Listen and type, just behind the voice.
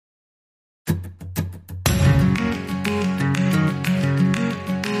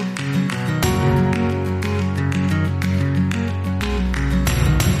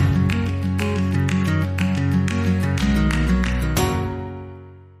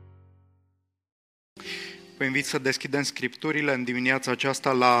Vă invit să deschidem Scripturile în dimineața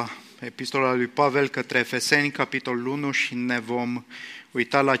aceasta la Epistola lui Pavel către Efeseni, capitolul 1, și ne vom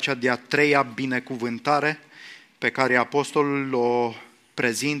uita la cea de-a treia binecuvântare pe care apostolul o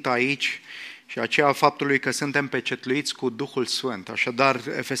prezintă aici, și aceea faptului că suntem pecetluiți cu Duhul Sfânt. Așadar,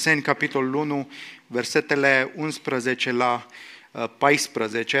 Efeseni, capitolul 1, versetele 11 la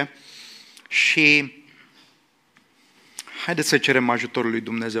 14, și haideți să cerem ajutorul lui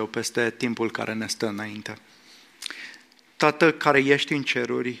Dumnezeu peste timpul care ne stă înainte. Tată care ești în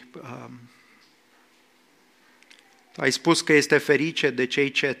ceruri, ai spus că este ferice de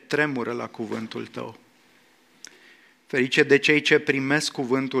cei ce tremură la cuvântul Tău. Ferice de cei ce primesc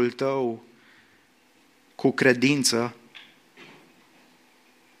cuvântul Tău cu credință.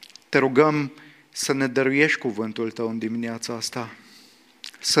 Te rugăm să ne dăruiești cuvântul Tău în dimineața asta,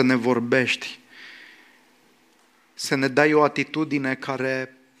 să ne vorbești, să ne dai o atitudine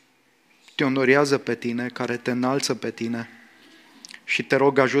care te onorează pe Tine, care te înalță pe Tine. Și te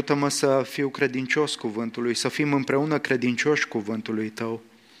rog, ajută-mă să fiu credincios cuvântului, să fim împreună credincioși cuvântului Tău.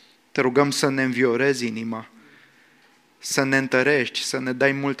 Te rugăm să ne înviorezi inima, să ne întărești, să ne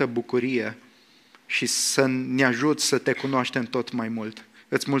dai multă bucurie și să ne ajuți să Te cunoaștem tot mai mult.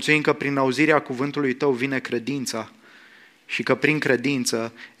 Îți mulțumim că prin auzirea cuvântului Tău vine credința și că prin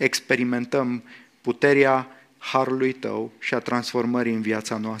credință experimentăm puterea harului Tău și a transformării în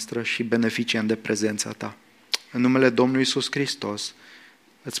viața noastră și beneficiem de prezența Ta. În numele Domnului Iisus Hristos,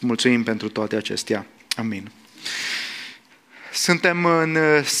 îți mulțumim pentru toate acestea. Amin. Suntem în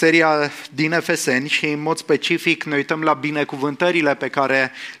seria din Efeseni și în mod specific ne uităm la binecuvântările pe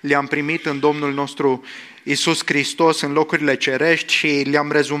care le-am primit în Domnul nostru Iisus Hristos în locurile cerești și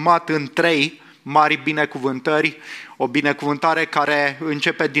le-am rezumat în 3 mari binecuvântări. O binecuvântare care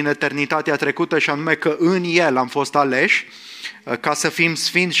începe din eternitatea trecută și anume că în El am fost aleși ca să fim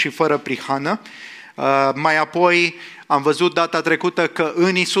sfinți și fără prihană. Mai apoi am văzut data trecută că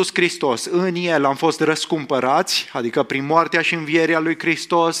în Iisus Hristos, în El am fost răscumpărați, adică prin moartea și învierea lui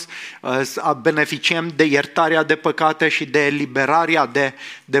Hristos beneficiem de iertarea de păcate și de eliberarea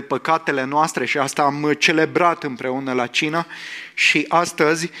de păcatele noastre, și asta am celebrat împreună la cină. Și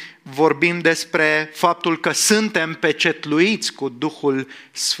astăzi vorbim despre faptul că suntem pecetluiți cu Duhul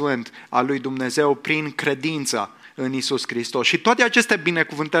Sfânt al lui Dumnezeu prin credința în Iisus Hristos. Și toate aceste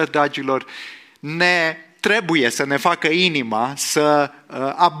binecuvântări, dragilor, ne trebuie să ne facă inima să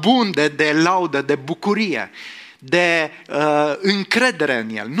abunde de laudă, de bucurie, de încredere în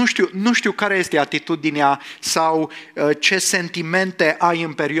El. Nu știu care este atitudinea sau ce sentimente ai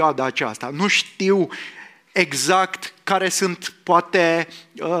în perioada aceasta. Nu știu exact care sunt poate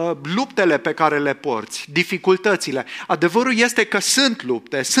luptele pe care le porți, dificultățile. Adevărul este că sunt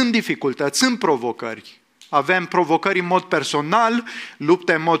lupte, sunt dificultăți, sunt provocări. Avem provocări în mod personal,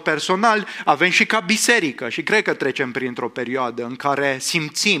 lupte în mod personal, avem și ca biserică și cred că trecem printr-o perioadă în care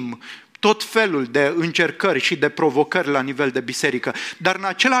simțim tot felul de încercări și de provocări la nivel de biserică. Dar în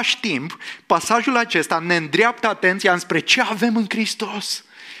același timp, pasajul acesta ne îndreaptă atenția înspre ce avem în Hristos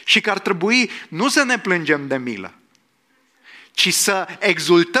și că ar trebui nu să ne plângem de milă, ci să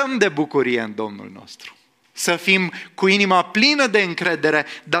exultăm de bucurie în Domnul nostru. Să fim cu inima plină de încredere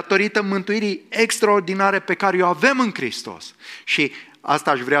datorită mântuirii extraordinare pe care o avem în Hristos. Și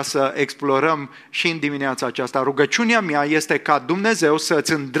asta aș vrea să explorăm și în dimineața aceasta. Rugăciunea mea este ca Dumnezeu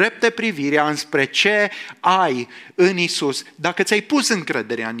să-ți îndrepte privirea înspre ce ai în Iisus, dacă ți-ai pus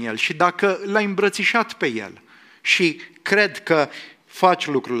încrederea în El și dacă l-ai îmbrățișat pe El. Și cred că faci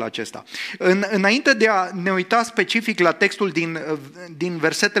lucrul acesta. Înainte de a ne uita specific la textul din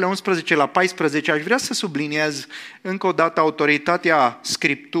versetele 11 la 14, aș vrea să subliniez încă o dată autoritatea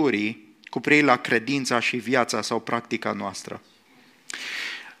Scripturii cu privire la credința și viața sau practica noastră.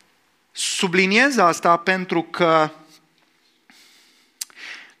 Subliniez asta pentru că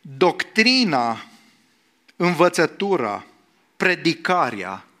doctrina, învățătura,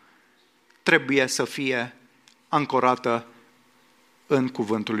 predicarea trebuie să fie ancorată în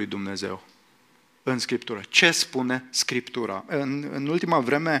cuvântul lui Dumnezeu, în Scriptură. Ce spune Scriptura? În ultima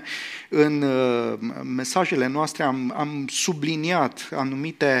vreme, în mesajele noastre am subliniat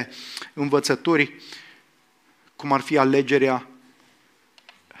anumite învățături, cum ar fi alegerea,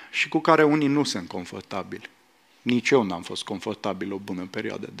 și cu care unii nu sunt confortabili. Nici eu n-am fost confortabil o bună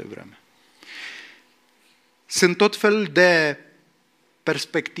perioadă de vreme. Sunt tot felul de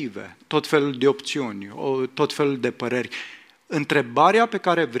perspective, tot felul de opțiuni, tot felul de păreri. Întrebarea pe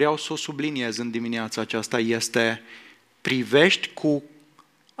care vreau să o subliniez în dimineața aceasta este: privești cu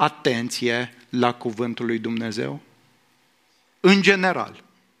atenție la cuvântul lui Dumnezeu? În general.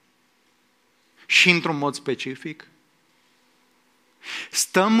 Și într-un mod specific?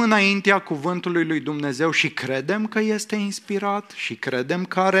 Stăm înaintea cuvântului lui Dumnezeu și credem că este inspirat și credem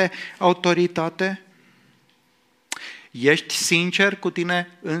că are autoritate? Ești sincer cu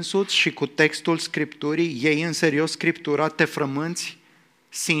tine însuți și cu textul Scripturii? Iei în serios Scriptura? Te frămânți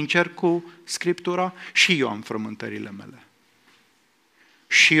sincer cu Scriptura? Și eu am frământările mele.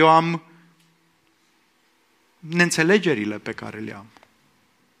 Și eu am neînțelegerile pe care le am.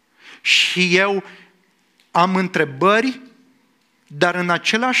 Și eu am întrebări, dar în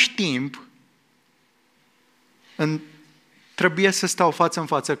același timp trebuie să stau față în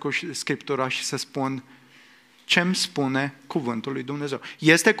față cu Scriptura și să spun ce îmi spune cuvântul lui Dumnezeu.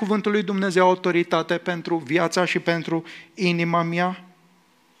 Este cuvântul lui Dumnezeu autoritate pentru viața și pentru inima mea?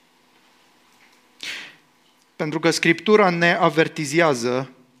 Pentru că Scriptura ne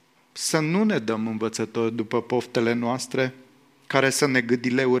avertizează să nu ne dăm învățători după poftele noastre, care să ne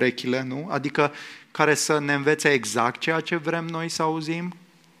gâdile urechile, nu? Adică care să ne învețe exact ceea ce vrem noi să auzim,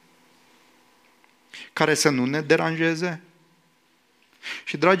 care să nu ne deranjeze.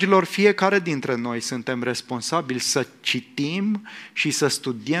 Și, dragilor, fiecare dintre noi suntem responsabili să citim și să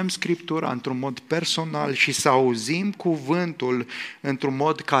studiem Scriptura într-un mod personal și să auzim cuvântul într-un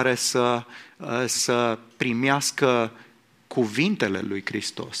mod care să primească cuvintele lui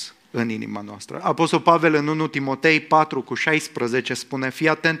Hristos în inima noastră. Apostol Pavel în 1 Timotei 4:16 spune: fii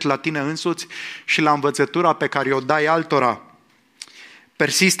atent la tine însuți și la învățătura pe care o dai altora.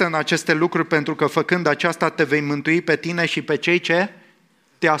 Persistă în aceste lucruri, pentru că făcând aceasta te vei mântui pe tine și pe cei ce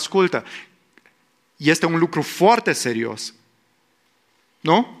te ascultă. Este un lucru foarte serios.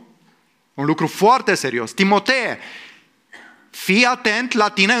 Nu? Un lucru foarte serios. Timotee, fii atent la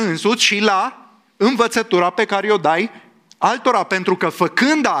tine însuți și la învățătura pe care o dai altora, pentru că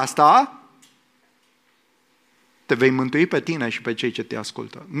făcând asta te vei mântui pe tine și pe cei ce te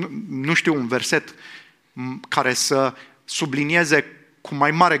ascultă. Nu știu un verset care să sublinieze cu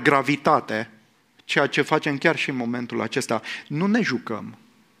mai mare gravitate ceea ce facem chiar și în momentul acesta. Nu ne jucăm.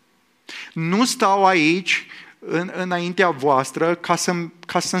 Nu stau aici înaintea voastră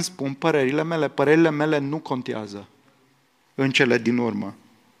ca să-mi spun părerile mele. Părerile mele nu contează în cele din urmă.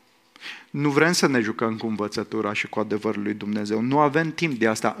 Nu vrem să ne jucăm cu învățătura și cu adevărul lui Dumnezeu. Nu avem timp de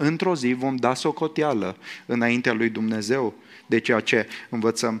asta. Într-o zi vom da socoteală înaintea lui Dumnezeu de ceea ce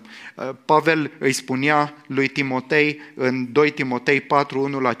învățăm. Pavel îi spunea lui Timotei în 2 Timotei 4:1-5: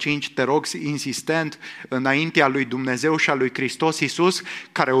 te rog insistent înaintea lui Dumnezeu și a lui Hristos Iisus,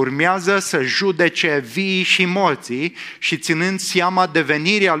 care urmează să judece vii și morții, și ținând seama de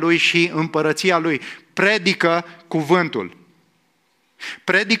venirea lui și împărăția lui, predică cuvântul.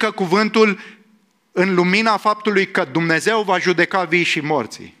 Predică cuvântul în lumina faptului că Dumnezeu va judeca vii și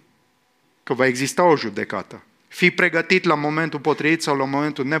morții, că va exista o judecată. Fii pregătit la momentul potrivit sau la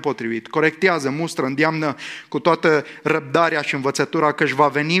momentul nepotrivit. Corectează, mustră, îndeamnă cu toată răbdarea și învățătura, că își va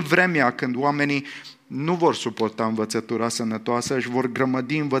veni vremea când oamenii nu vor suporta învățătura sănătoasă, își vor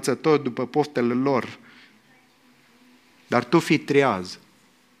grămădi învățători după poftele lor. Dar tu fii treaz.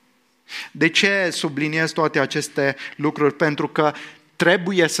 De ce subliniez toate aceste lucruri? Pentru că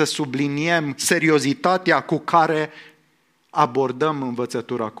trebuie să subliniem seriozitatea cu care abordăm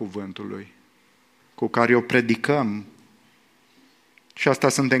învățătura cuvântului, cu care o predicăm. Și asta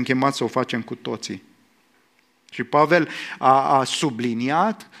suntem chemați să o facem cu toții. Și Pavel a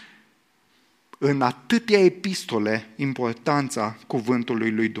subliniat în atâtea epistole importanța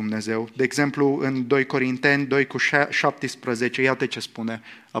cuvântului lui Dumnezeu. De exemplu, în 2 Corinteni 2:17, iată ce spune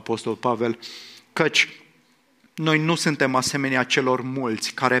Apostol Pavel: căci noi nu suntem asemenea celor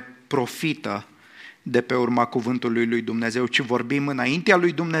mulți care profită de pe urma cuvântului lui Dumnezeu, ci vorbim înaintea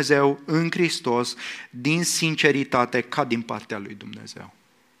lui Dumnezeu, în Hristos, din sinceritate, ca din partea lui Dumnezeu.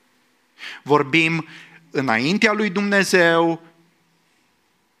 Vorbim înaintea lui Dumnezeu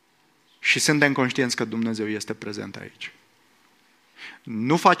și suntem conștienți că Dumnezeu este prezent aici.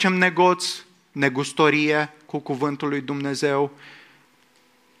 Nu facem negustorie cu cuvântul lui Dumnezeu,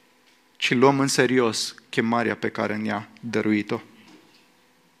 ci luăm în serios chemarea pe care ne-a dăruit-o.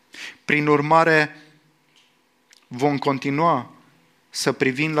 Prin urmare, vom continua să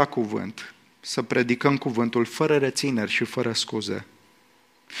privim la cuvânt, să predicăm cuvântul fără rețineri și fără scuze.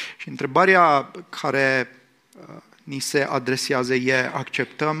 Și întrebarea care ni se adresează e: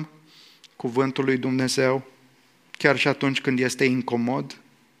 acceptăm cuvântul lui Dumnezeu chiar și atunci când este incomod?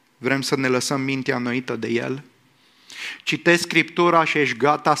 Vrem să ne lăsăm mintea înnoită de el? Citești Scriptura și ești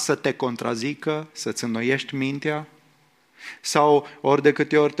gata să te contrazică, să-ți înnoiești mintea? Sau ori de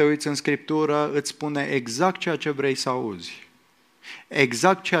câte ori te uiți în Scriptură, îți spune exact ceea ce vrei să auzi,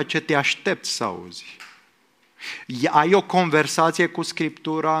 exact ceea ce te aștepți să auzi? Ai o conversație cu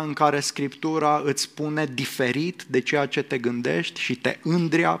Scriptura în care Scriptura îți spune diferit de ceea ce te gândești și te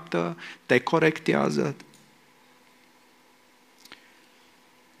îndreaptă, te corectează.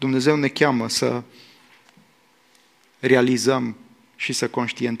 Dumnezeu ne cheamă să realizăm și să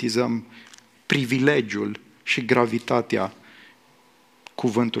conștientizăm privilegiul și gravitatea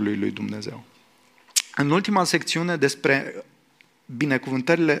cuvântului lui Dumnezeu. În ultima secțiune despre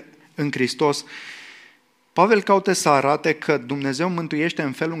binecuvântările în Hristos, Pavel caută să arate că Dumnezeu mântuiește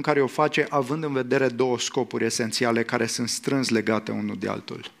în felul în care o face, având în vedere două scopuri esențiale care sunt strâns legate unul de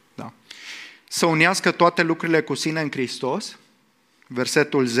altul. Da. Să unească toate lucrurile cu sine în Hristos,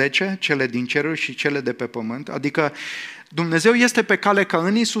 versetul 10, cele din ceruri și cele de pe pământ, adică Dumnezeu este pe cale ca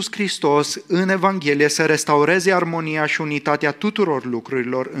în Iisus Hristos, în Evanghelie, să restaureze armonia și unitatea tuturor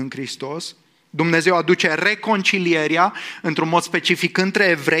lucrurilor în Hristos. Dumnezeu aduce reconcilierea, într-un mod specific, între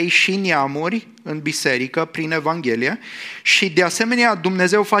evrei și neamuri în biserică, prin Evanghelie. Și de asemenea,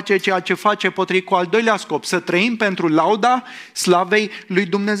 Dumnezeu face ceea ce face potrivit cu al doilea scop, să trăim pentru lauda slavei lui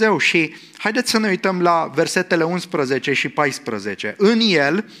Dumnezeu. Și haideți să ne uităm la versetele 11 și 14. În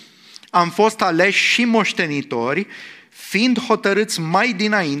El am fost aleși și moștenitori, fiind hotărâți mai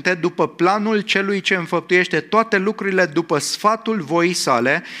dinainte, după planul celui ce înfăptuiește toate lucrurile după sfatul voii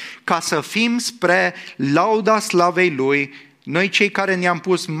sale, ca să fim spre lauda slavei Lui, noi cei care ne-am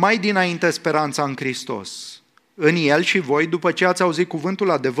pus mai dinainte speranța în Hristos. În El și voi, după ce ați auzit cuvântul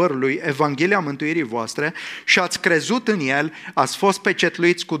adevărului, Evanghelia mântuirii voastre, și ați crezut în El, ați fost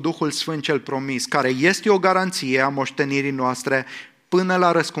pecetluiți cu Duhul Sfânt cel promis, care este o garanție a moștenirii noastre, până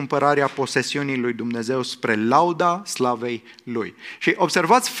la răscumpărarea posesiunii lui Dumnezeu spre lauda slavei Lui. Și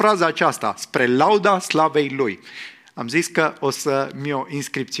observați fraza aceasta, spre lauda slavei Lui. Am zis că o să mi-o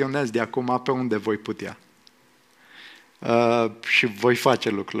inscripționez de acum pe unde voi putea. Și voi face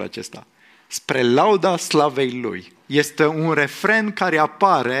lucrul acesta. Spre lauda slavei Lui. Este un refren care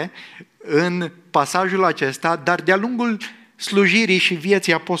apare în pasajul acesta, dar de-a lungul slujirii și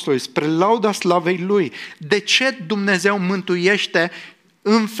vieții apostolului, spre lauda slavei Lui. De ce Dumnezeu mântuiește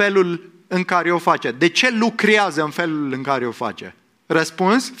în felul în care o face? De ce lucrează în felul în care o face?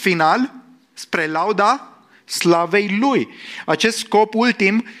 Răspuns final, spre lauda slavei Lui. Acest scop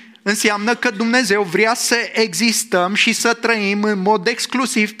ultim înseamnă că Dumnezeu vrea să existăm și să trăim în mod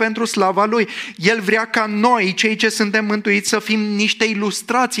exclusiv pentru slava Lui. El vrea ca noi, cei ce suntem mântuiți, să fim niște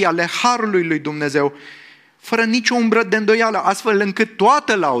ilustrații ale harului lui Dumnezeu, fără nicio umbră de îndoială, astfel încât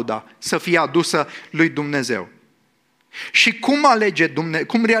toată lauda să fie adusă lui Dumnezeu. Și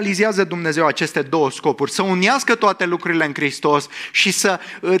cum realizează Dumnezeu aceste două scopuri? Să unească toate lucrurile în Hristos și să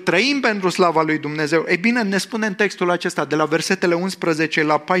trăim pentru slava lui Dumnezeu? Ei bine, ne spune în textul acesta, de la versetele 11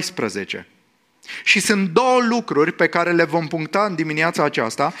 la 14. Și sunt două lucruri pe care le vom puncta în dimineața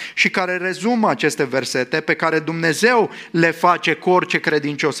aceasta și care rezumă aceste versete pe care Dumnezeu le face cu orice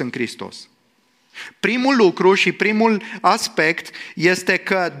credincios în Hristos. Primul lucru și primul aspect este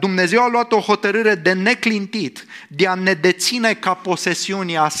că Dumnezeu a luat o hotărâre de neclintit, de a ne deține ca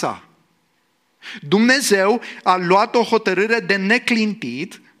posesiunea sa. Dumnezeu a luat o hotărâre de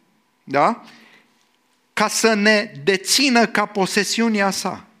neclintit, da? Ca să ne dețină ca posesiunea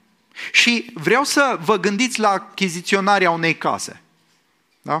sa. Și vreau să vă gândiți la achiziționarea unei case.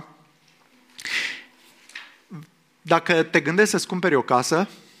 Da? Dacă te gândești să-ți cumperi o casă,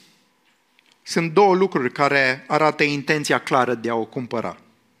 sunt două lucruri care arată intenția clară de a o cumpăra.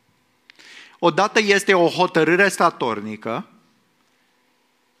 Odată este o hotărâre statornică,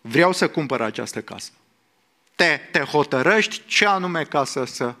 vreau să cumpăr această casă. Te hotărăști ce anume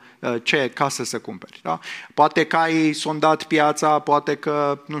ce casă să cumperi. Da? Poate că ai sondat piața, poate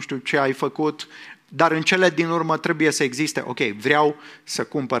că nu știu ce ai făcut, dar în cele din urmă trebuie să existe, ok, vreau să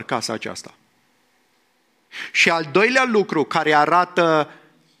cumpăr casa aceasta. Și al doilea lucru care arată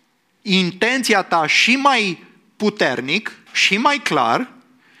intenția ta și mai puternic și mai clar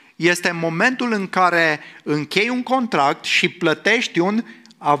este momentul în care închei un contract și plătești un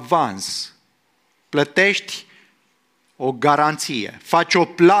avans. Plătești o garanție. Faci o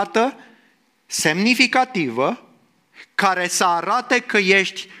plată semnificativă care să arate că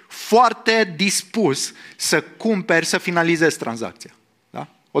ești foarte dispus să cumperi, să finalizezi tranzacția. Da?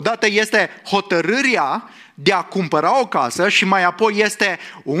 Odată este hotărârea de a cumpăra o casă și mai apoi este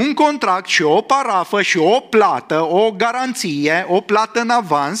un contract și o parafă și o plată, o garanție, o plată în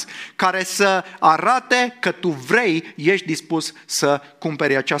avans care să arate că tu vrei, ești dispus să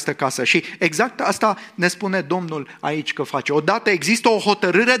cumperi această casă. Și exact asta ne spune Domnul aici că face. Odată există o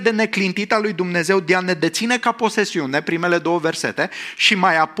hotărâre de neclintit a lui Dumnezeu de a ne deține ca posesiune, primele două versete, și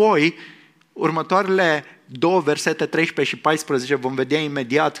mai apoi următoarele 2 versete 13 și 14, vom vedea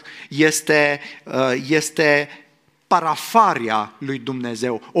imediat, este parafarea lui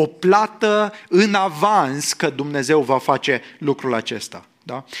Dumnezeu, o plată în avans că Dumnezeu va face lucrul acesta.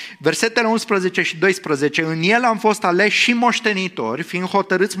 Da? Versetele 11 și 12, în el am fost aleși și moștenitori, fiind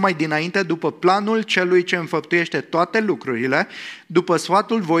hotărâți mai dinainte după planul celui ce înfăptuiește toate lucrurile, după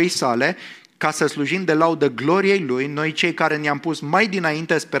sfatul voii sale, ca să slujim de laudă gloriei lui, noi cei care ne-am pus mai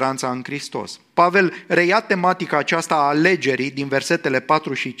dinainte speranța în Hristos. Pavel reia tematica aceasta a alegerii din versetele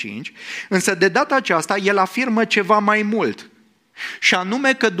 4 și 5, însă de data aceasta el afirmă ceva mai mult, și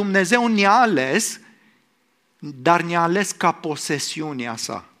anume că Dumnezeu ne-a ales, dar ne-a ales ca posesiunea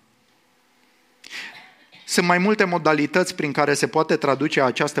sa. Sunt mai multe modalități prin care se poate traduce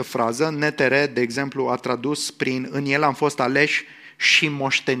această frază. NTR, de exemplu, a tradus prin în el am fost aleși și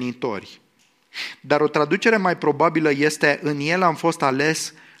moștenitori. Dar o traducere mai probabilă este în el am fost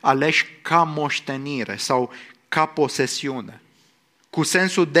aleși ca moștenire sau ca posesiune. Cu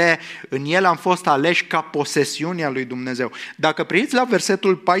sensul de în el am fost aleși ca posesiunea lui Dumnezeu. Dacă priviți la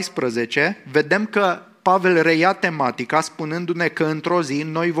versetul 14, vedem că Pavel reia tematica spunându-ne că într-o zi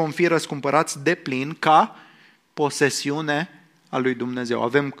noi vom fi răscumpărați de plin ca posesiune a lui Dumnezeu.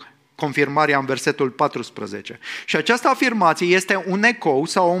 Avem confirmarea în versetul 14. Și această afirmație este un ecou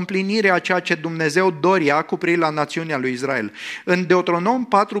sau o împlinire a ceea ce Dumnezeu dorea cu privire la națiunea lui Israel. În Deuteronom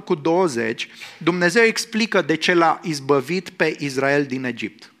 4:20, Dumnezeu explică de ce l-a izbăvit pe Israel din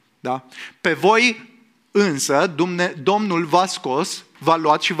Egipt. Da? Pe voi însă Domnul v-a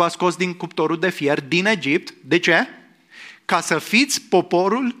luat și v-a scos din cuptorul de fier din Egipt. De ce? Ca să fiți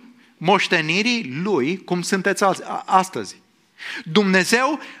poporul moștenirii lui, cum sunteți astăzi.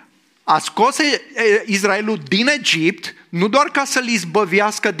 Dumnezeu a scos Israelul din Egipt, nu doar ca să-l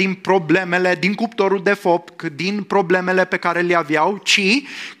izbăvească din problemele, din cuptorul de foc, din problemele pe care le aveau, ci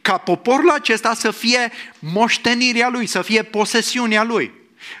ca poporul acesta să fie moștenirea lui, să fie posesiunea lui.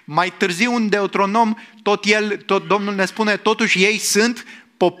 Mai târziu în Deuteronom, tot Domnul ne spune, totuși ei sunt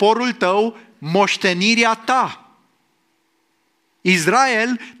poporul tău, moștenirea ta.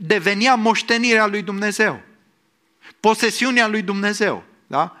 Israel devenea moștenirea lui Dumnezeu, posesiunea lui Dumnezeu.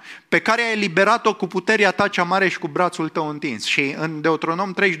 Da? Pe care ai eliberat-o cu puterea ta cea mare și cu brațul tău întins. Și în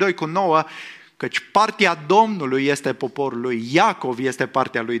Deuteronom 32:9, căci partea Domnului este poporul lui, Iacov este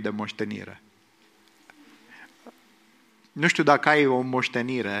partea lui de moștenire. Nu știu dacă ai o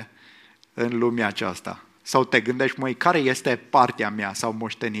moștenire în lumea aceasta sau te gândești, măi, care este partea mea sau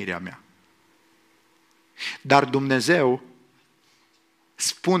moștenirea mea? Dar Dumnezeu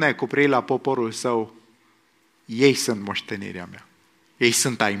spune cu privire la poporul său, ei sunt moștenirea mea. Ei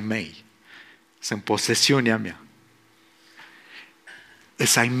sunt ai mei. Sunt posesiunea mea.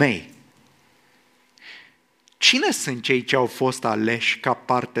 Îs ai mei. Cine sunt cei ce au fost aleși ca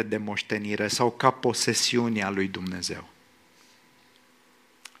parte de moștenire sau ca posesiunea lui Dumnezeu?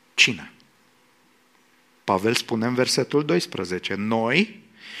 Cine? Pavel spune în versetul 12, noi,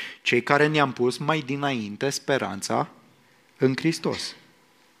 cei care ne-am pus mai dinainte speranța în Hristos.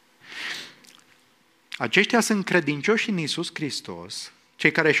 Aceștia sunt credincioși în Iisus Hristos,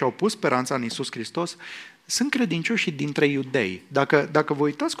 cei care și-au pus speranța în Iisus Hristos, sunt credincioși dintre iudei. Dacă vă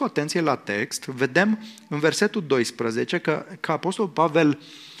uitați cu atenție la text, vedem în versetul 12 că Apostolul Pavel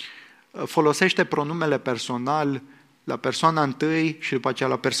folosește pronumele personal la persoana întâi și după aceea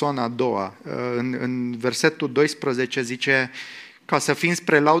la persoana a doua. În versetul 12 zice, ca să fim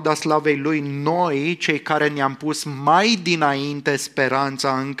spre lauda slavei Lui, noi, cei care ne-am pus mai dinainte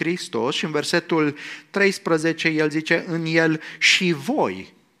speranța în Hristos, și în versetul 13 el zice, în El și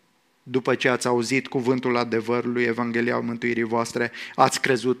voi, după ce ați auzit cuvântul adevărului, Evanghelia mântuirii voastre, ați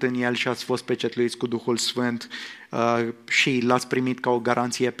crezut în El și ați fost pecetluiți cu Duhul Sfânt și l-ați primit ca o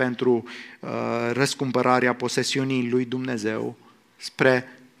garanție pentru răscumpărarea posesiunii lui Dumnezeu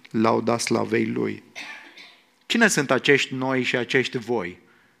spre lauda slavei Lui. Cine sunt acești noi și acești voi?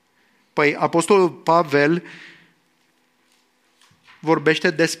 Păi Apostolul Pavel vorbește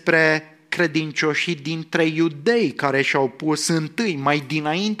despre credincioșii dintre iudei care și-au pus întâi, mai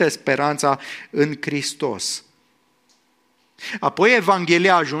dinainte, speranța în Hristos. Apoi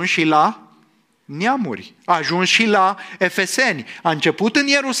Evanghelia a ajuns și la neamuri, a ajuns și la efeseni. A început în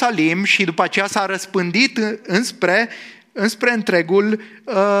Ierusalim și după aceea s-a răspândit înspre întregul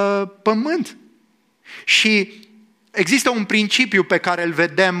pământ. Și există un principiu pe care îl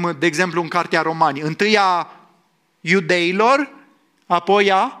vedem, de exemplu, în Cartea Romani. Întâi a iudeilor,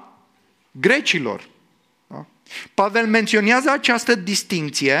 apoi a grecilor. Da? Pavel menționează această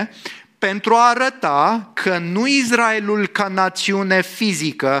distincție pentru a arăta că nu Israelul ca națiune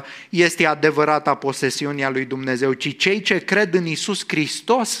fizică este adevărata posesiune a lui Dumnezeu, ci cei ce cred în Iisus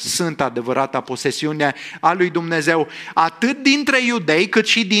Hristos sunt adevărata posesiune a lui Dumnezeu, atât dintre iudei cât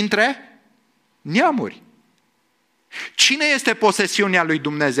și dintre neamuri. Cine este posesiunea lui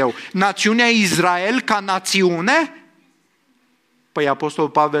Dumnezeu? Națiunea Israel ca națiune? Păi Apostolul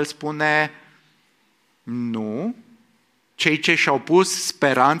Pavel spune, nu, cei ce și-au pus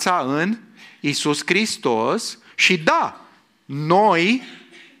speranța în Iisus Hristos și da, noi,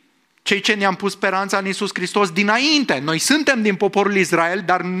 cei ce ne-am pus speranța în Iisus Hristos dinainte, noi suntem din poporul Israel,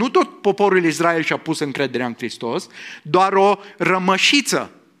 dar nu tot poporul Israel și-a pus încrederea în Hristos, doar o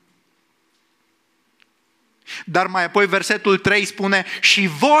rămășiță. Dar mai apoi versetul 3 spune, și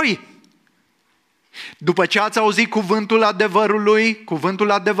voi, după ce ați auzit cuvântul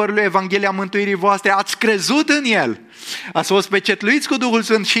adevărului, Evanghelia mântuirii voastre, ați crezut în el, ați fost pecetluiți cu Duhul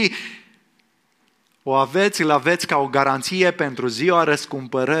Sfânt și îl aveți ca o garanție pentru ziua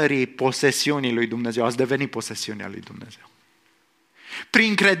răscumpărării posesiunii lui Dumnezeu. Ați devenit posesiunea lui Dumnezeu.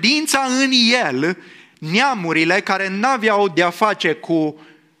 Prin credința în el, neamurile care n-aveau de-a face cu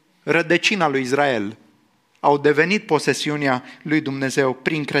rădăcina lui Israel au devenit posesiunea lui Dumnezeu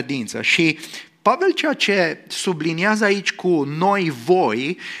prin credință. Și Pavel ceea ce subliniază aici cu noi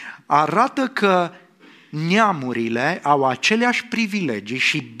voi arată că neamurile au aceleași privilegii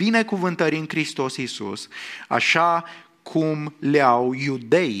și binecuvântări în Hristos Iisus, așa cum le au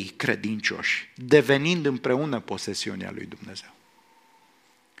iudeii credincioși, devenind împreună posesiunea lui Dumnezeu.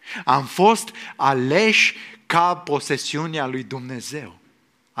 Am fost aleși ca posesiunea lui Dumnezeu,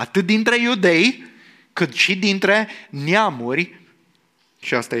 atât dintre iudei, cât și dintre neamuri,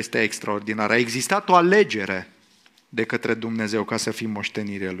 și asta este extraordinar. A existat o alegere de către Dumnezeu ca să fim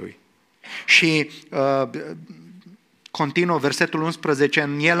moștenirea Lui. Și continuă versetul 11,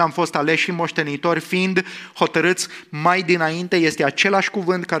 în el am fost aleși și moștenitori, fiind hotărâți mai dinainte, este același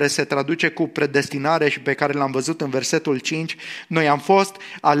cuvânt care se traduce cu predestinare și pe care l-am văzut în versetul 5, noi am fost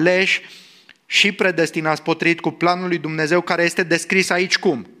aleși și predestinați potrivit cu planul lui Dumnezeu care este descris aici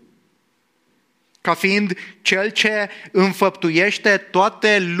cum? Ca fiind cel ce înfăptuiește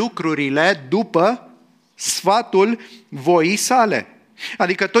toate lucrurile după sfatul voii sale.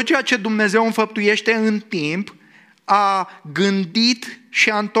 Adică tot ceea ce Dumnezeu înfăptuiește în timp, a gândit și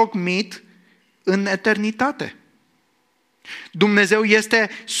a întocmit în eternitate. Dumnezeu este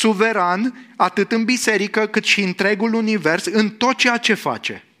suveran atât în biserică cât și întregul univers, în tot ceea ce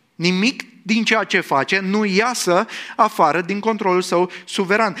face. Nimic din ceea ce face nu iasă afară din controlul său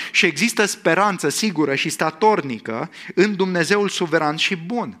suveran. Și există speranță sigură și statornică în Dumnezeul suveran și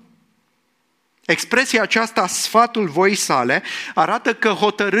bun. Expresia aceasta, sfatul voii sale, arată că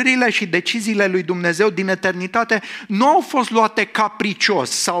hotărârile și deciziile lui Dumnezeu din eternitate nu au fost luate capricios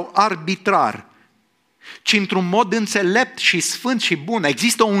sau arbitrar, ci într-un mod înțelept și sfânt și bun.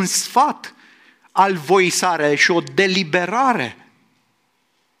 Există un sfat al voii sale și o deliberare.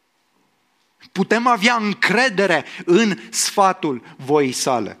 Putem avea încredere în sfatul voii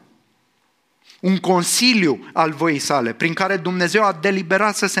sale. Un consiliu al voii sale, prin care Dumnezeu a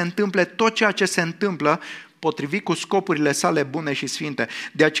deliberat să se întâmple tot ceea ce se întâmplă potrivit cu scopurile sale bune și sfinte.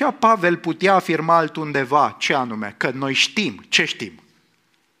 De aceea Pavel putea afirma altundeva, ce anume? Că noi știm. Ce știm?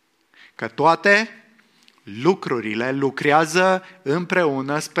 Că toate lucrurile lucrează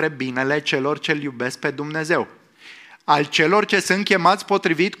împreună spre binele celor ce-L iubesc pe Dumnezeu. Al celor ce sunt chemați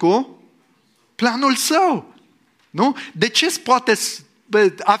potrivit cu planul său. Nu? De ce se poate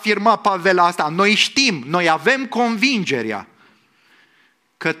afirma Pavel asta? Noi știm, noi avem convingerea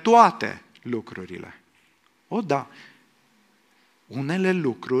că toate lucrurile, da, unele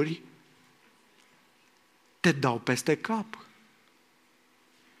lucruri te dau peste cap.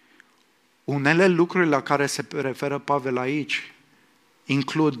 Unele lucruri la care se referă Pavel aici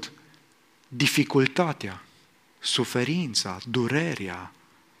includ dificultatea, suferința, durerea.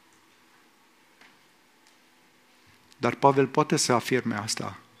 Dar Pavel poate să afirme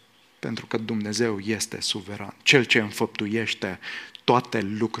asta pentru că Dumnezeu este suveran, Cel ce înfăptuiește toate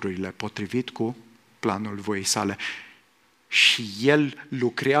lucrurile potrivit cu planul voii sale. Și El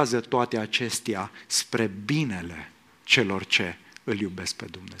lucrează toate acestea spre binele celor ce îl iubesc pe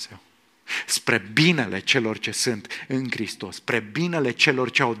Dumnezeu. Spre binele celor ce sunt în Hristos, spre binele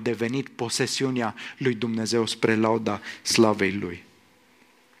celor ce au devenit posesiunea lui Dumnezeu, spre lauda slavei Lui.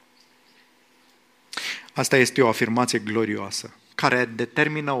 Asta este o afirmație glorioasă, care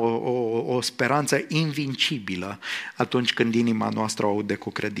determină o speranță invincibilă atunci când inima noastră o aude cu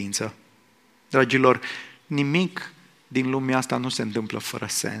credință. Dragilor, nimic din lumea asta nu se întâmplă fără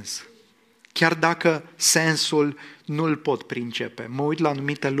sens. Chiar dacă sensul nu-l pot pricepe. Mă uit la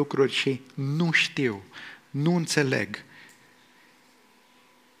anumite lucruri și nu știu, nu înțeleg.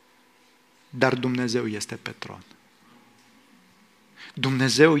 Dar Dumnezeu este pe tron.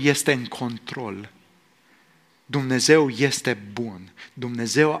 Dumnezeu este în control. Dumnezeu este bun.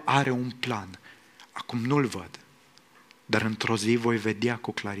 Dumnezeu are un plan. Acum nu-l văd, dar într-o zi voi vedea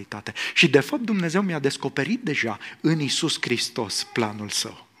cu claritate. Și de fapt Dumnezeu mi-a descoperit deja în Iisus Hristos planul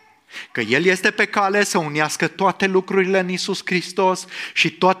Său. Că El este pe cale să unească toate lucrurile în Iisus Hristos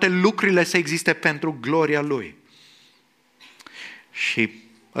și toate lucrurile să existe pentru gloria Lui. Și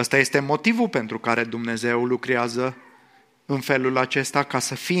ăsta este motivul pentru care Dumnezeu lucrează în felul acesta, ca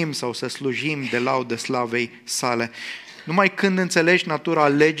să fim sau să slujim de laudă slavei Sale. Numai când înțelegi natura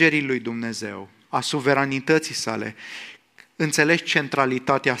alegerii lui Dumnezeu, a suveranității Sale, înțelegi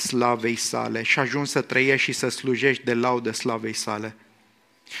centralitatea slavei Sale și ajungi să trăiești și să slujești de laudă slavei Sale.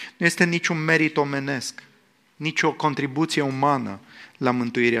 Nu este niciun merit omenesc, nici o contribuție umană la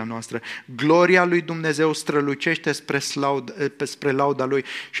mântuirea noastră. Gloria lui Dumnezeu strălucește spre lauda Lui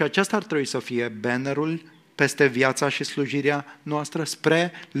și aceasta ar trebui să fie bannerul peste viața și slujirea noastră,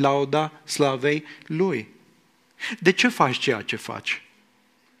 spre lauda slavei Lui. De ce faci ceea ce faci?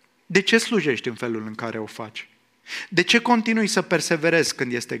 De ce slujești în felul în care o faci? De ce continui să perseverezi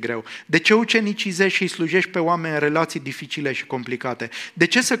când este greu? De ce ucenicizezi și slujești pe oameni în relații dificile și complicate? De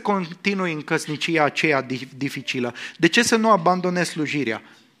ce să continui în căsnicia aceea dificilă? De ce să nu abandonezi slujirea?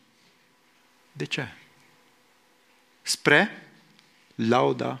 De ce? Spre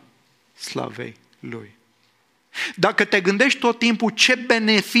lauda slavei Lui. Dacă te gândești tot timpul ce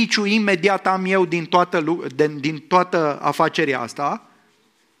beneficiu imediat am eu din toată afacerea asta,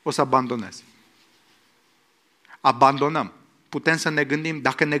 o să abandonezi. Abandonăm. Putem să ne gândim,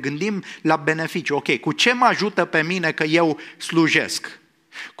 dacă ne gândim la beneficiu, ok, cu ce mă ajută pe mine că eu slujesc?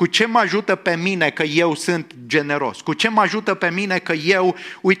 Cu ce mă ajută pe mine că eu sunt generos? Cu ce mă ajută pe mine că eu,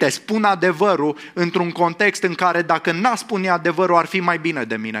 uite, spun adevărul într-un context în care dacă n-a spune adevărul ar fi mai bine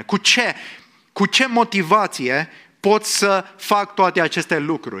de mine? Cu ce motivație pot să fac toate aceste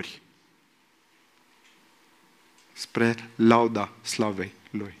lucruri? Spre lauda slavei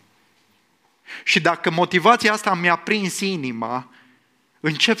Lui. Și dacă motivația asta mi-a prins inima,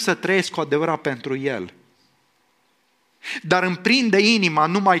 încep să trăiesc cu adevărat pentru El. Dar îmi prinde inima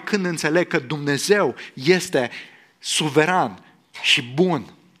numai când înțeleg că Dumnezeu este suveran și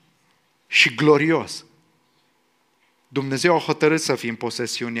bun și glorios. Dumnezeu a hotărât să fii în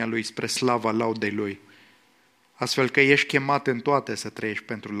posesiunea Lui spre slava laudei Lui. Astfel că ești chemat în toate să trăiești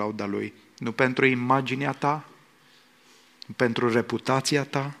pentru lauda Lui. Nu pentru imaginea ta, nu pentru reputația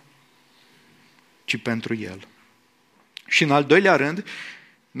ta, ci pentru El. Și în al doilea rând,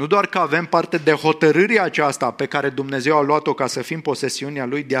 nu doar că avem parte de hotărârea aceasta pe care Dumnezeu a luat-o ca să fim posesiunea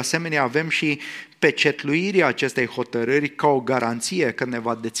Lui, de asemenea avem și pecetluirea acestei hotărâri ca o garanție că ne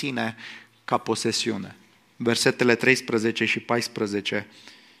va deține ca posesiune. Versetele 13 și 14,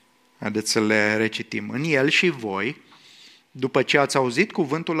 haideți să le recitim. În El și voi, după ce ați auzit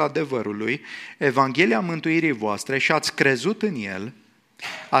cuvântul adevărului, Evanghelia mântuirii voastre și ați crezut în El,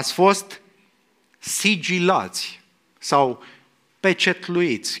 ați fost sigilați sau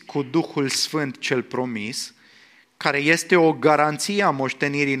pecetluiți cu Duhul Sfânt cel promis, care este o garanție a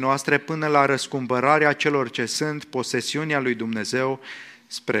moștenirii noastre până la răscumpărarea celor ce sunt posesiunea lui Dumnezeu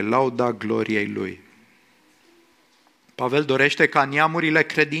spre lauda gloriei Lui. Pavel dorește ca neamurile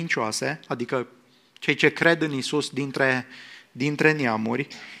credincioase, adică cei ce cred în Iisus dintre neamuri,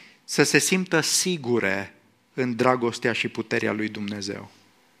 să se simtă sigure în dragostea și puterea lui Dumnezeu.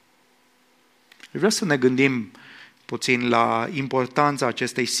 Vreau să ne gândim puțin la importanța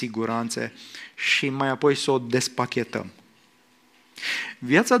acestei siguranțe și mai apoi să o despachetăm.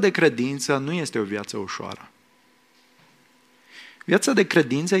 Viața de credință nu este o viață ușoară. Viața de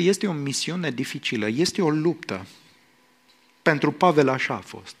credință este o misiune dificilă, este o luptă. Pentru Pavel așa a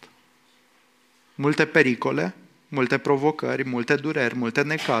fost. Multe pericole, multe provocări, multe dureri, multe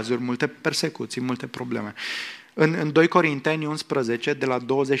necazuri, multe persecuții, multe probleme. În 2 Corinteni 11, de la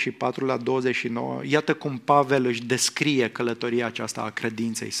 24 la 29, iată cum Pavel își descrie călătoria aceasta a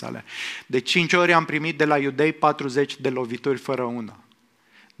credinței sale. De 5 ori am primit de la iudei 40 de lovituri fără una.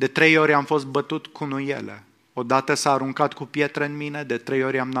 De 3 ori am fost bătut cu nuiele. Odată s-a aruncat cu pietre în mine, de 3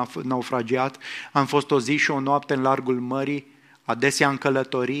 ori am naufragiat, am fost o zi și o noapte în largul mării, adesea în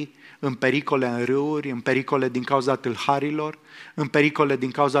călătorii, în pericole în râuri, în pericole din cauza tâlharilor, în pericole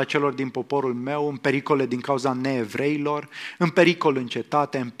din cauza celor din poporul meu, în pericole din cauza neevreilor, în pericol în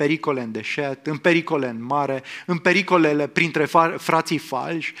cetate, în pericole în deșert, în pericole în mare, în pericolele printre frații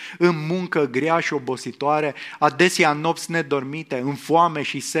falși, în muncă grea și obositoare, adesea în nopți nedormite, în foame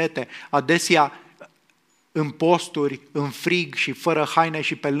și sete, adesea în posturi, în frig și fără haine,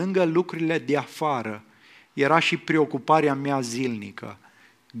 și pe lângă lucrurile de afară era și preocuparea mea zilnică,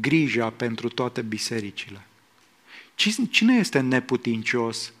 grija pentru toate bisericile. Cine este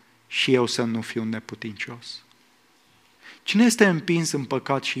neputincios și eu să nu fiu neputincios? Cine este împins în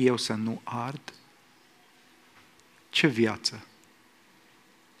păcat și eu să nu ard? Ce viață?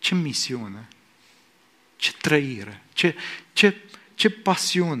 Ce misiune? Ce trăire? Ce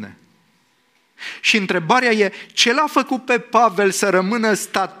pasiune? Și întrebarea e, ce l-a făcut pe Pavel să rămână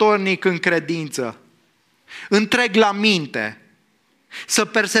statornic în credință, întreg la minte, să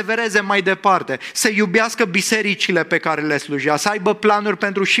persevereze mai departe, să iubească bisericile pe care le slujea, să aibă planuri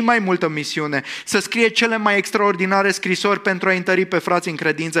pentru și mai multă misiune, să scrie cele mai extraordinare scrisori pentru a întări pe frații în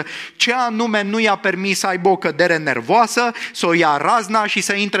credință? Ce anume nu i-a permis să aibă o cădere nervoasă, să o ia razna și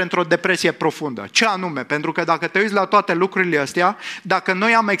să intre într-o depresie profundă? Ce anume? Pentru că dacă te uiți la toate lucrurile astea, dacă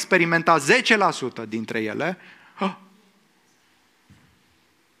noi am experimentat 10% dintre ele,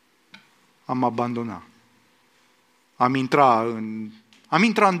 am abandonat. Am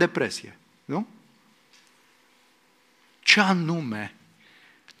intrat în depresie, nu? Ce anume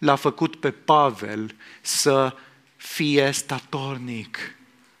l-a făcut pe Pavel să fie statornic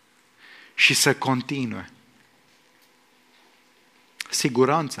și să continue?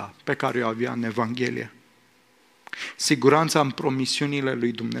 Siguranța pe care o avea în Evanghelie, siguranța în promisiunile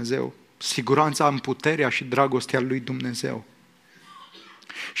lui Dumnezeu, siguranța în puterea și dragostea lui Dumnezeu.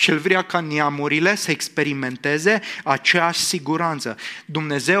 Și El vrea ca neamurile să experimenteze aceeași siguranță.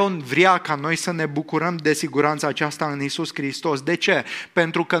 Dumnezeu vrea ca noi să ne bucurăm de siguranța aceasta în Iisus Hristos. De ce?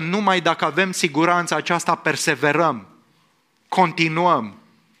 Pentru că numai dacă avem siguranța aceasta perseverăm, continuăm,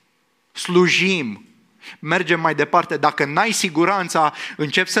 slujim, mergem mai departe. Dacă n-ai siguranța,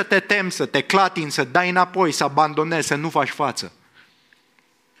 începi să te temi, să te clatini, să dai înapoi, să abandonezi, să nu faci față.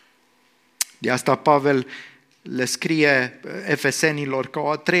 De asta Pavel le scrie efesenilor ca o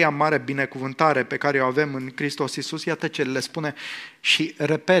a treia mare binecuvântare pe care o avem în Hristos Iisus. Iată ce le spune și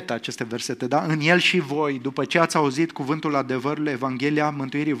repetă aceste versete, da? În El și voi, după ce ați auzit cuvântul adevărului, Evanghelia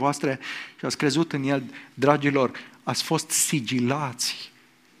mântuirii voastre și ați crezut în El, dragilor, ați fost sigilați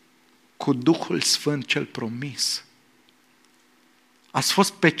cu Duhul Sfânt cel promis. Ați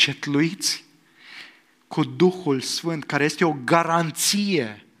fost pecetluiți cu Duhul Sfânt, care este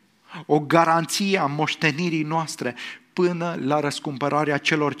o garanție a moștenirii noastre până la răscumpărarea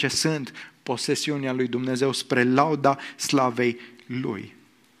celor ce sunt posesiunea lui Dumnezeu spre lauda slavei Lui.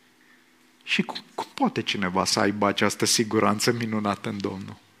 Și cum poate cineva să aibă această siguranță minunată în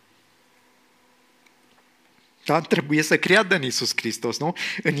Domnul? Da? Trebuie să creadă în Iisus Hristos, nu?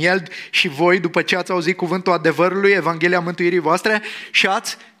 În El și voi, după ce ați auzit cuvântul adevărului, Evanghelia mântuirii voastre, și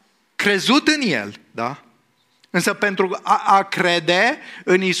ați crezut în El, da? Însă pentru a crede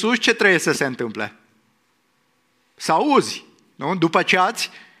în Iisus, ce trebuie să se întâmple? Să auzi, nu? După ce ați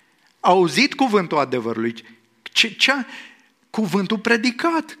auzit cuvântul adevărului, cuvântul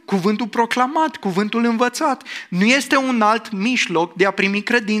predicat, cuvântul proclamat, cuvântul învățat. Nu este un alt mijloc de a primi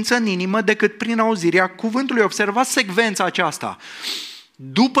credință în inimă decât prin auzirea cuvântului. Observați secvența aceasta.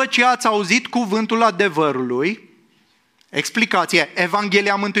 După ce ați auzit cuvântul adevărului, explicație,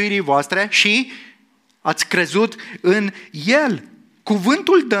 Evanghelia mântuirii voastre, și ați crezut în El.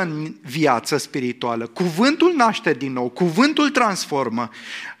 Cuvântul dă viață spirituală, cuvântul naște din nou, cuvântul transformă.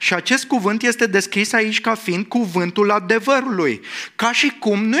 Și acest cuvânt este descris aici ca fiind cuvântul adevărului. Ca și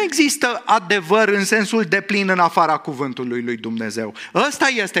cum nu există adevăr în sensul deplin în afara cuvântului lui Dumnezeu. Ăsta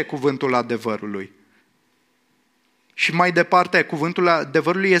este cuvântul adevărului. Și mai departe, cuvântul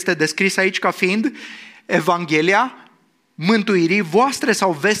adevărului este descris aici ca fiind Evanghelia mântuirii voastre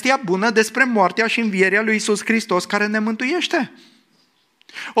sau vestea bună despre moartea și învierea lui Iisus Hristos care ne mântuiește.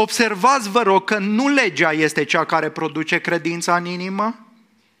 Observați, vă rog, că nu legea este cea care produce credința în inimă,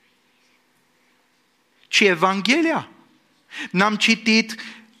 ci Evanghelia. N-am citit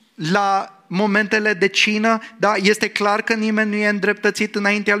la momentele de cină, da, este clar că nimeni nu e îndreptățit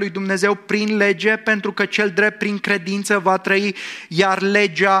înaintea lui Dumnezeu prin lege, pentru că cel drept prin credință va trăi, iar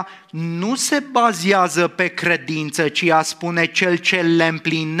legea nu se bazează pe credință, ci a spune cel ce le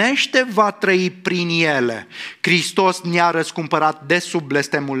împlinește va trăi prin ele. Hristos ne-a răscumpărat de sub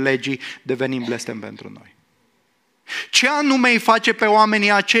blestemul legii, devenind blestem pentru noi. Ce anume îi face pe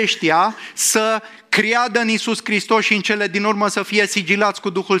oamenii aceștia să creadă în Iisus Hristos și în cele din urmă să fie sigilați cu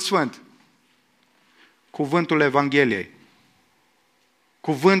Duhul Sfânt? Cuvântul Evangheliei.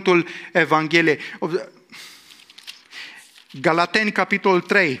 Cuvântul Evangheliei. Galateni, capitolul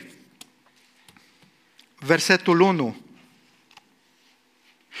 3, versetul 1.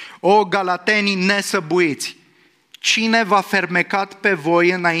 O Galatenii nesăbuiți, cine v-a fermecat pe voi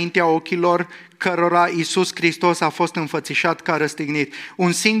înaintea ochilor cărora Iisus Hristos a fost înfățișat ca răstignit?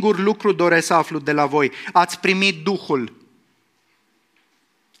 Un singur lucru doresc să aflu de la voi. Ați primit Duhul.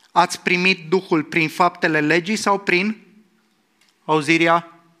 Ați primit Duhul prin faptele legii sau prin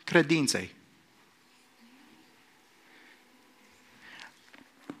auzirea credinței?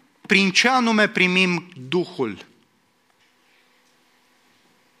 Prin ce anume primim Duhul?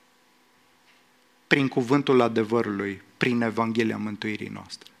 Prin cuvântul adevărului, prin Evanghelia mântuirii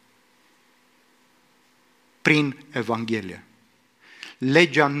noastre. Prin Evanghelie.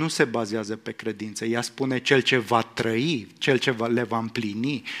 Legea nu se bazează pe credință, ea spune cel ce va trăi, cel ce le va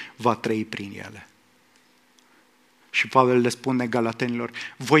împlini, va trăi prin ele. Și Pavel le spune galatenilor,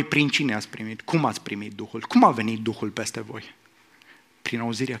 voi prin cine ați primit? Cum ați primit Duhul? Cum a venit Duhul peste voi? Prin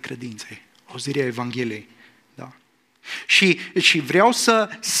auzirea credinței, auzirea Evangheliei. Da? Și vreau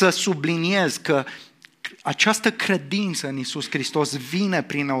să subliniez că această credință în Iisus Hristos vine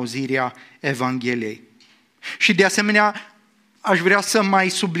prin auzirea Evangheliei. Și de asemenea, aș vrea să mai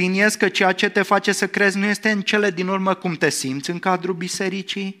subliniez că ceea ce te face să crezi nu este în cele din urmă cum te simți în cadrul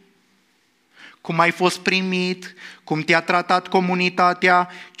bisericii, cum ai fost primit, cum te-a tratat comunitatea,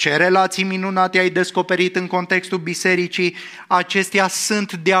 ce relații minunate ai descoperit în contextul bisericii. Acestea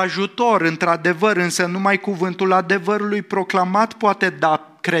sunt de ajutor, într-adevăr, însă numai cuvântul adevărului proclamat poate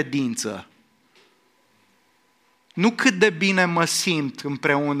da credință. Nu cât de bine mă simt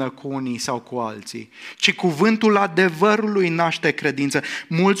împreună cu unii sau cu alții, ci cuvântul adevărului naște credință.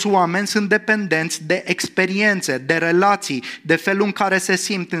 Mulți oameni sunt dependenți de experiențe, de relații, de felul în care se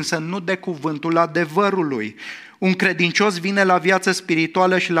simt, însă nu de cuvântul adevărului. Un credincios vine la viață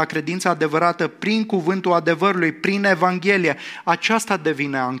spirituală și la credința adevărată prin cuvântul adevărului, prin Evanghelie. Aceasta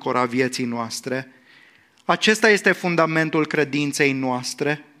devine ancora vieții noastre. Acesta este fundamentul credinței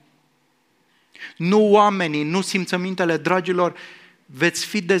noastre. Nu oamenii, nu simțămintele, dragilor, veți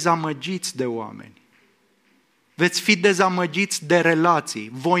fi dezamăgiți de oameni. Veți fi dezamăgiți de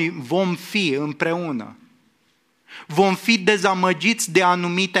relații. Vom fi împreună. Vom fi dezamăgiți de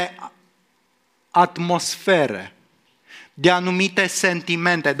anumite atmosfere, de anumite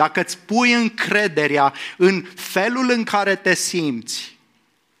sentimente. Dacă îți pui încrederea în felul în care te simți,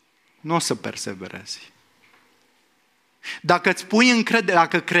 nu o să perseverezi. Dacă îți pui încredere,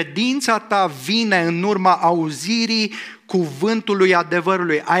 dacă credința ta vine în urma auzirii cuvântului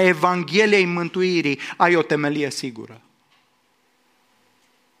adevărului, a Evangheliei mântuirii, ai o temelie sigură.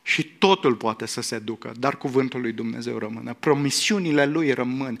 Și totul poate să se ducă, dar cuvântul lui Dumnezeu rămâne. Promisiunile lui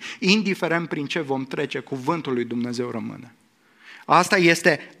rămân. Indiferent prin ce vom trece, cuvântul lui Dumnezeu rămâne. Asta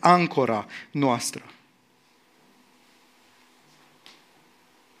este ancora noastră.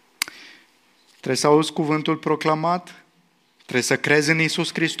 Trebuie să auzi cuvântul proclamat, trebuie să crezi în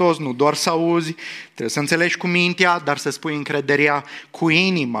Iisus Hristos, nu doar să auzi, trebuie să înțelegi cu mintea, dar să spui încrederea cu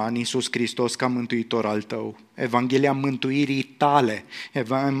inima în Iisus Hristos ca mântuitor al tău. Evanghelia mântuirii tale,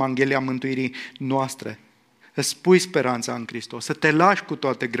 Evanghelia mântuirii noastre. Îți pui speranța în Hristos, să te lași cu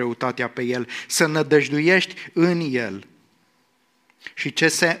toată greutatea pe El, să nădăjduiești în El. Și ce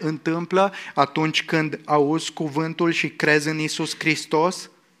se întâmplă atunci când auzi cuvântul și crezi în Iisus Hristos?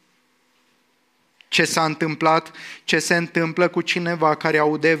 Ce s-a întâmplat? Ce se întâmplă cu cineva care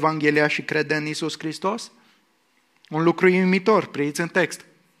aude Evanghelia și crede în Iisus Hristos? Un lucru uimitor, priviți în text.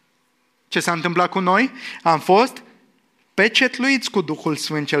 Ce s-a întâmplat cu noi? Am fost pecetluiți cu Duhul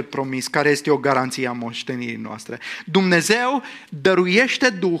Sfânt cel promis, care este o garanție a moștenirii noastre. Dumnezeu dăruiește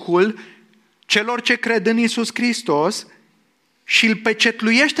Duhul celor ce cred în Iisus Hristos și îl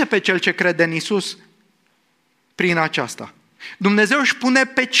pecetluiește pe cel ce crede în Iisus prin aceasta. Dumnezeu își pune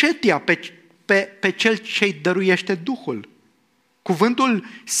pecetia pe cel ce îi dăruiește Duhul. Cuvântul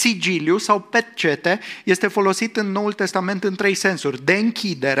sigiliu sau pecete este folosit în Noul Testament în 3 sensuri. De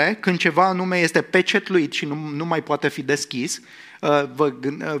închidere, când ceva anume este pecetluit și nu mai poate fi deschis.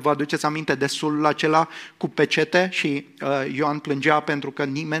 Vă aduceți aminte de sulul acela cu pecete și Ioan plângea pentru că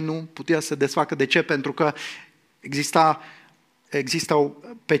nimeni nu putea să desfacă. De ce? Pentru că existau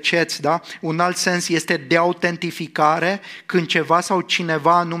peceți, da? Un alt sens este de autentificare, când ceva sau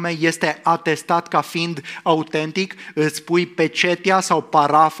cineva anume este atestat ca fiind autentic, îți pui pecetia sau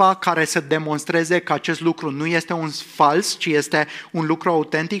parafa care să demonstreze că acest lucru nu este un fals, ci este un lucru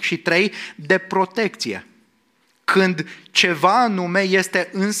autentic. Și 3, de protecție. când ceva anume este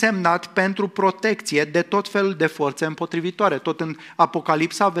însemnat pentru protecție de tot felul de forțe împotrivitoare. Tot în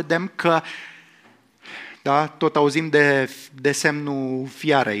Apocalipsa vedem că, da, tot auzim de semnul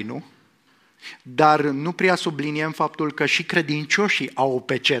fiarei, nu? Dar nu prea subliniem faptul că și credincioșii au o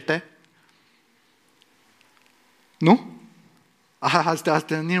pecete. Nu? Asta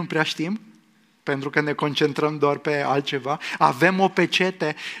nici nu prea știm, pentru că ne concentrăm doar pe altceva. Avem o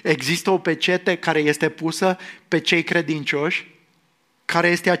pecete, există o pecete care este pusă pe cei credincioși. Care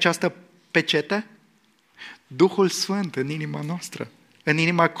este această pecete? Duhul Sfânt în inima noastră, în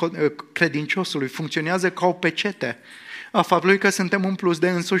inima credinciosului, funcționează ca o pecete a faptului că suntem umpluți de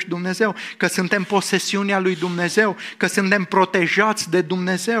însuși Dumnezeu, că suntem posesiunea lui Dumnezeu, că suntem protejați de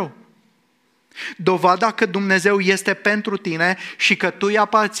Dumnezeu. Dovada că Dumnezeu este pentru tine și că tu îi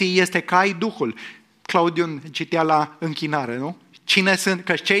aparții este că ai Duhul. Claudiu citea la închinare, nu? Cine sunt?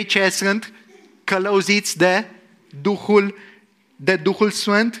 Că cei ce sunt călăuziți de Duhul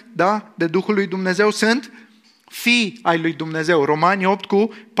Sfânt, da? De Duhul lui Dumnezeu sunt fii ai lui Dumnezeu. Romani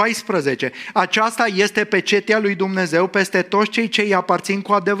 8:14. Aceasta este pecetea lui Dumnezeu peste toți cei ce îi aparțin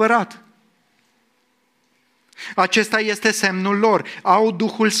cu adevărat. Acesta este semnul lor. Au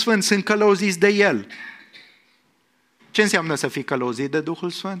Duhul Sfânt, sunt călăuziți de El. Ce înseamnă să fii călăuzit de Duhul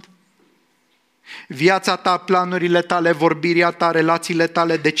Sfânt? Viața ta, planurile tale, vorbirea ta, relațiile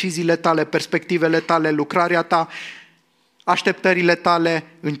tale, deciziile tale, perspectivele tale, lucrarea ta, așteptările tale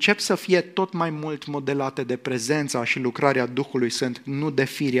încep să fie tot mai mult modelate de prezența și lucrarea Duhului Sfânt, nu de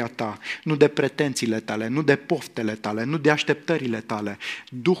firea ta, nu de pretențiile tale, nu de poftele tale, nu de așteptările tale.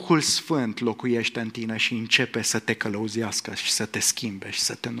 Duhul Sfânt locuiește în tine și începe să te călăuzească și să te schimbe și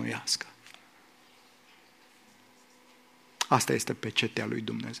să te înnoiască. Asta este pecetea lui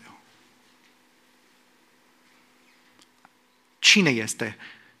Dumnezeu. Cine este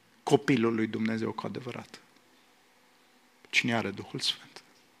copilul lui Dumnezeu cu adevărat? Cine are Duhul Sfânt?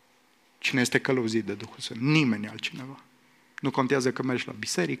 Cine este călăuzit de Duhul Sfânt? Nimeni altcineva. Nu contează că mergi la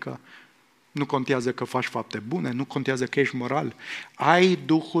biserică, nu contează că faci fapte bune, nu contează că ești moral. Ai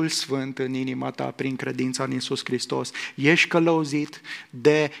Duhul Sfânt în inima ta prin credința în Iisus Hristos. Ești călăuzit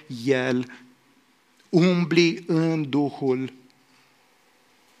de El. Umbli în Duhul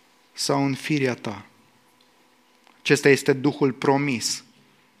sau în firea ta. Acesta este Duhul promis.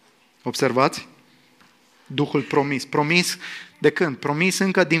 Observați? Duhul promis. Promis de când? Promis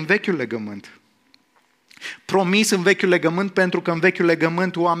încă din Vechiul Legământ. Promis în Vechiul Legământ pentru că în Vechiul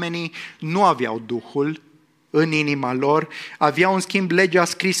Legământ oamenii nu aveau Duhul în inima lor, aveau în schimb legea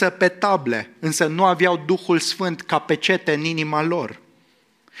scrisă pe table, însă nu aveau Duhul Sfânt ca pecete în inima lor.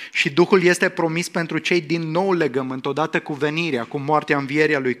 Și Duhul este promis pentru cei din nou legământ, odată cu venirea, cu moartea,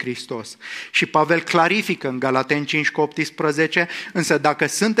 învierea lui Hristos. Și Pavel clarifică în Galateni 5:18, însă dacă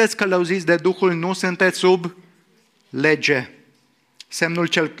sunteți călăuziți de Duhul, nu sunteți sub lege. Semnul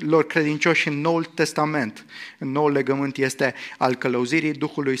celor credincioși în Noul Testament, în Noul Legământ, este al călăuzirii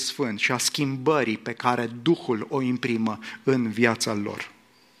Duhului Sfânt și a schimbării pe care Duhul o imprimă în viața lor.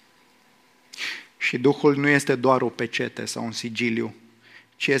 Și Duhul nu este doar o pecete sau un sigiliu,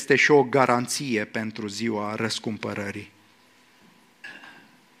 ci este și o garanție pentru ziua răscumpărării.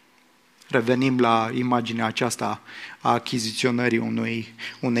 Revenim la imaginea aceasta a achiziționării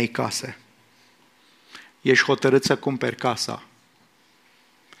unei case. Ești hotărât să cumperi casa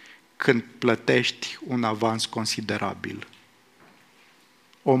când plătești un avans considerabil.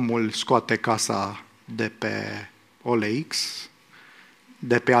 Omul scoate casa de pe OLX,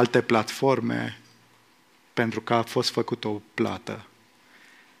 de pe alte platforme, pentru că a fost făcută o plată.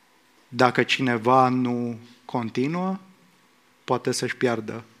 Dacă cineva nu continuă, poate să-și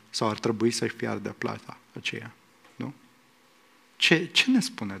piardă sau ar trebui să-și piardă plata aceea. Nu? Ce ne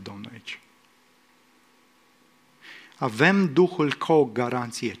spune Domnul aici? Avem Duhul ca o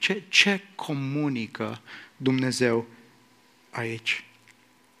garanție. Ce comunică Dumnezeu aici?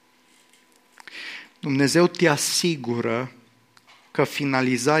 Dumnezeu te asigură că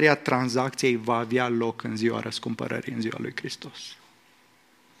finalizarea tranzacției va avea loc în ziua răscumpărării, în ziua lui Hristos.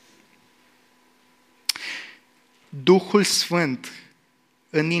 Duhul Sfânt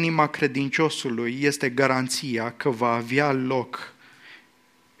în inima credinciosului este garanția că va avea loc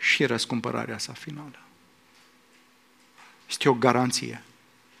și răscumpărarea sa finală. Este o garanție.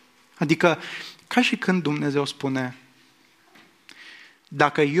 Adică, ca și când Dumnezeu spune,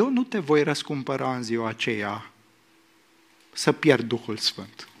 dacă eu nu te voi răscumpăra în ziua aceea, să pierd Duhul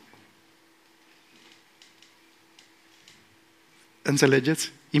Sfânt.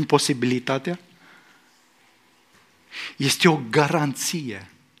 Înțelegeți? Imposibilitatea? Este o garanție,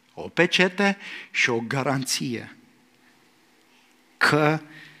 o pecete și o garanție că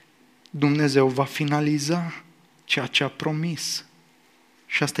Dumnezeu va finaliza ceea ce a promis.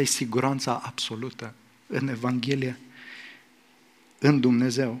 Și asta e siguranța absolută în Evanghelie, în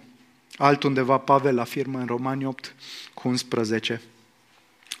Dumnezeu. Altundeva Pavel afirmă în Romani 8:11: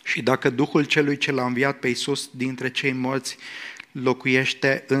 și dacă Duhul celui ce l-a înviat pe Iisus dintre cei morți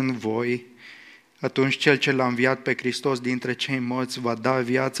locuiește în voi, atunci Cel ce l-a înviat pe Hristos dintre cei morți va da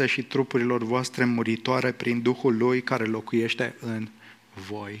viață și trupurilor voastre muritoare prin Duhul Lui care locuiește în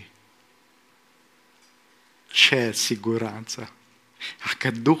voi. Ce siguranță!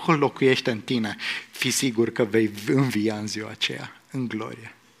 Dacă Duhul locuiește în tine, fii sigur că vei învia în ziua aceea, în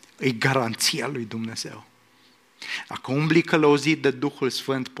glorie. E garanția lui Dumnezeu. Dacă umbli călăuzit de Duhul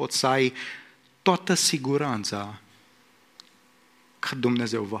Sfânt, poți să ai toată siguranța că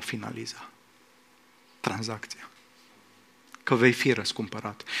Dumnezeu va finaliza tranzacția. Că vei fi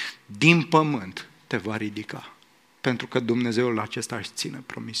răscumpărat. Din pământ te va ridica. Pentru că Dumnezeul acesta își ține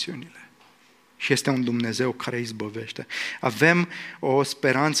promisiunile. Și este un Dumnezeu care izbăvește. Avem o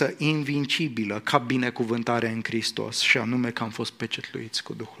speranță invincibilă ca binecuvântare în Hristos și anume că am fost pecetluiți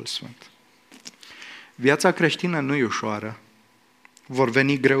cu Duhul Sfânt. Viața creștină nu e ușoară. Vor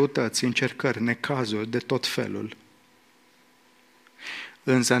veni greutăți, încercări, necazuri de tot felul.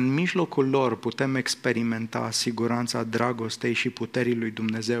 Însă în mijlocul lor putem experimenta siguranța dragostei și puterii lui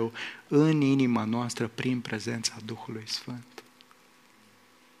Dumnezeu în inima noastră prin prezența Duhului Sfânt.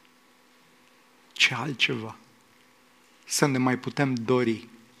 Ce altceva să ne mai putem dori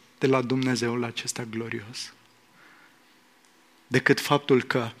de la Dumnezeul acesta glorios decât faptul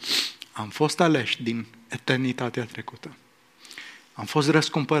că am fost aleși din eternitatea trecută. Am fost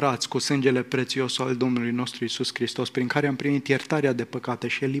răscumpărați cu sângele prețios al Domnului nostru Iisus Hristos, prin care am primit iertarea de păcate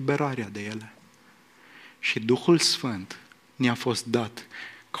și eliberarea de ele. Și Duhul Sfânt ne-a fost dat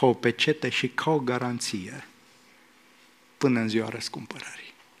ca o pecete și ca o garanție până în ziua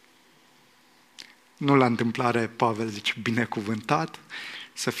răscumpărării. Nu la întâmplare Pavel zice, binecuvântat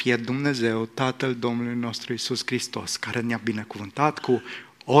să fie Dumnezeu, Tatăl Domnului nostru Iisus Hristos, care ne-a binecuvântat cu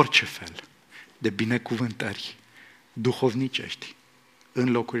orice fel de binecuvântări duhovnicești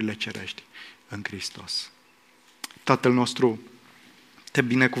în locurile cerești în Hristos. Tatăl nostru, te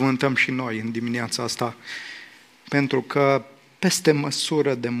binecuvântăm și noi în dimineața asta, pentru că peste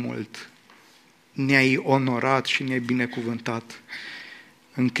măsură de mult ne-ai onorat și ne-ai binecuvântat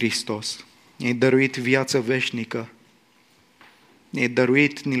în Hristos. Ne-ai dăruit viață veșnică,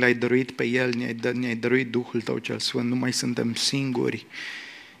 ni l-ai dăruit pe El, ne-ai dăruit Duhul Tău cel Sfânt, nu mai suntem singuri,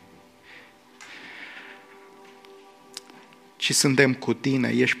 ci suntem cu Tine,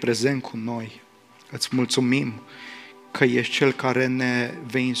 ești prezent cu noi. Îți mulțumim că ești Cel care ne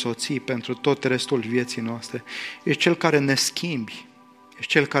vei însoți pentru tot restul vieții noastre. Ești Cel care ne schimbi,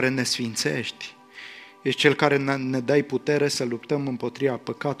 ești Cel care ne sfințești, ești Cel care ne dai putere să luptăm împotriva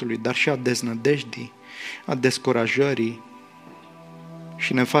păcatului, dar și a deznădejdii, a descurajării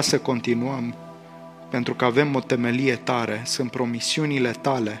și ne faci să continuăm pentru că avem o temelie tare, sunt promisiunile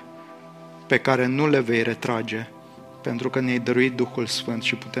Tale pe care nu le vei retrage pentru că ne-ai dăruit Duhul Sfânt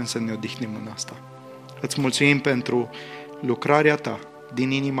și putem să ne odihnim în asta. Îți mulțumim pentru lucrarea Ta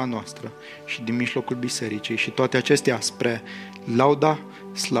din inima noastră și din mijlocul bisericii și toate acestea spre lauda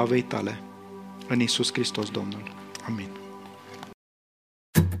slavei Tale. În Iisus Hristos, Domnul. Amin.